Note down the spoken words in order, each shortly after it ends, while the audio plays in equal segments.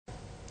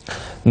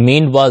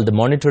Meanwhile, the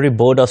Monetary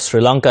Board of Sri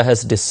Lanka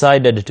has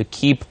decided to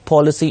keep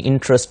policy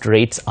interest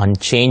rates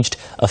unchanged,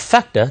 a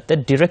factor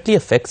that directly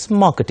affects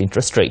market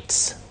interest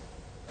rates.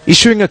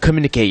 Issuing a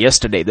communique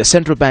yesterday, the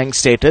central bank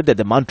stated that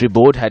the Monetary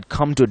Board had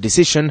come to a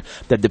decision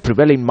that the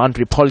prevailing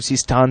monetary policy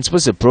stance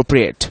was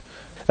appropriate.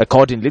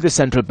 Accordingly, the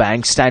central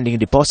bank's standing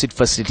deposit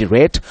facility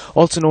rate,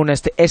 also known as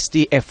the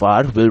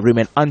SDFR, will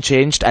remain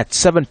unchanged at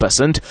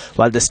 7%,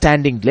 while the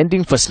standing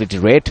lending facility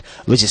rate,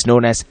 which is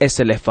known as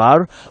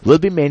SLFR, will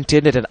be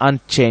maintained at an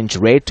unchanged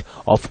rate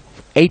of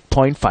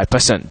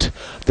 8.5%.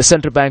 The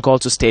central bank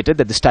also stated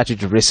that the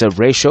statutory reserve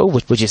ratio,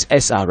 which is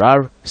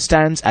SRR,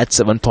 stands at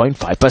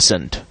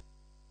 7.5%.